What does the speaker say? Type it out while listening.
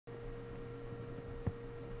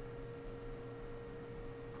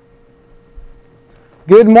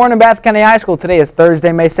Good morning, Bath County High School. Today is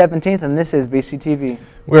Thursday, May 17th, and this is BCTV.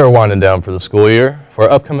 We are winding down for the school year. For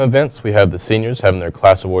our upcoming events, we have the seniors having their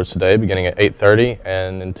class awards today beginning at 8:30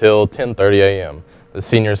 and until 10:30 a.m. The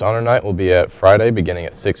seniors honor night will be at Friday beginning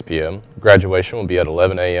at 6 p.m. Graduation will be at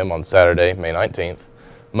 11 a.m. on Saturday, May 19th.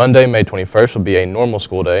 Monday, May 21st will be a normal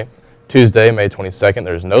school day. Tuesday, May 22nd,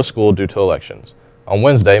 there is no school due to elections. On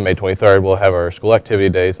Wednesday, May 23rd, we'll have our school activity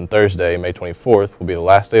days, and Thursday, May 24th, will be the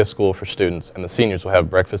last day of school for students, and the seniors will have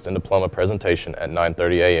breakfast and diploma presentation at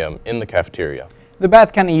 9:30 a.m. in the cafeteria. The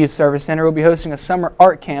Bath County Youth Service Center will be hosting a summer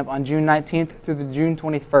art camp on June 19th through the June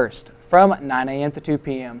 21st from 9 a.m. to 2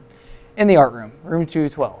 p.m. in the art room, room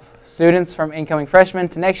 212. Students from incoming freshmen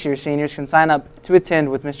to next year's seniors can sign up to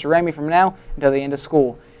attend with Mr. Ramey from now until the end of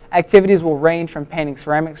school. Activities will range from painting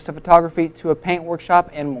ceramics to photography to a paint workshop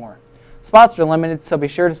and more. Spots are limited, so be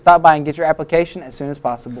sure to stop by and get your application as soon as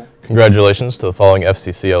possible. Congratulations to the following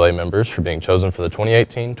FCCLA members for being chosen for the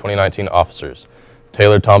 2018-2019 officers.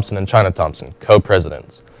 Taylor Thompson and China Thompson,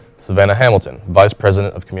 co-presidents. Savannah Hamilton, Vice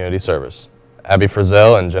President of Community Service. Abby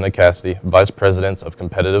Frizzell and Jenna Cassidy, Vice Presidents of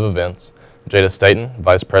Competitive Events. Jada Staten,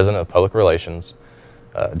 Vice President of Public Relations.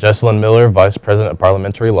 Jesselyn Miller, Vice President of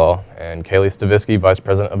Parliamentary Law. And Kaylee Stavisky, Vice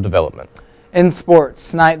President of Development. In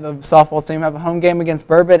sports, tonight the softball team have a home game against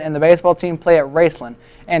Bourbon and the baseball team play at Raceland,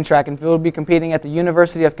 and track and field will be competing at the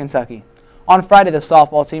University of Kentucky. On Friday, the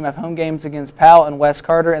softball team have home games against Powell and West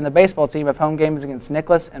Carter, and the baseball team have home games against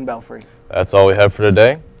Nicholas and Belfry. That's all we have for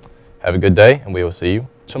today. Have a good day, and we will see you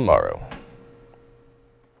tomorrow.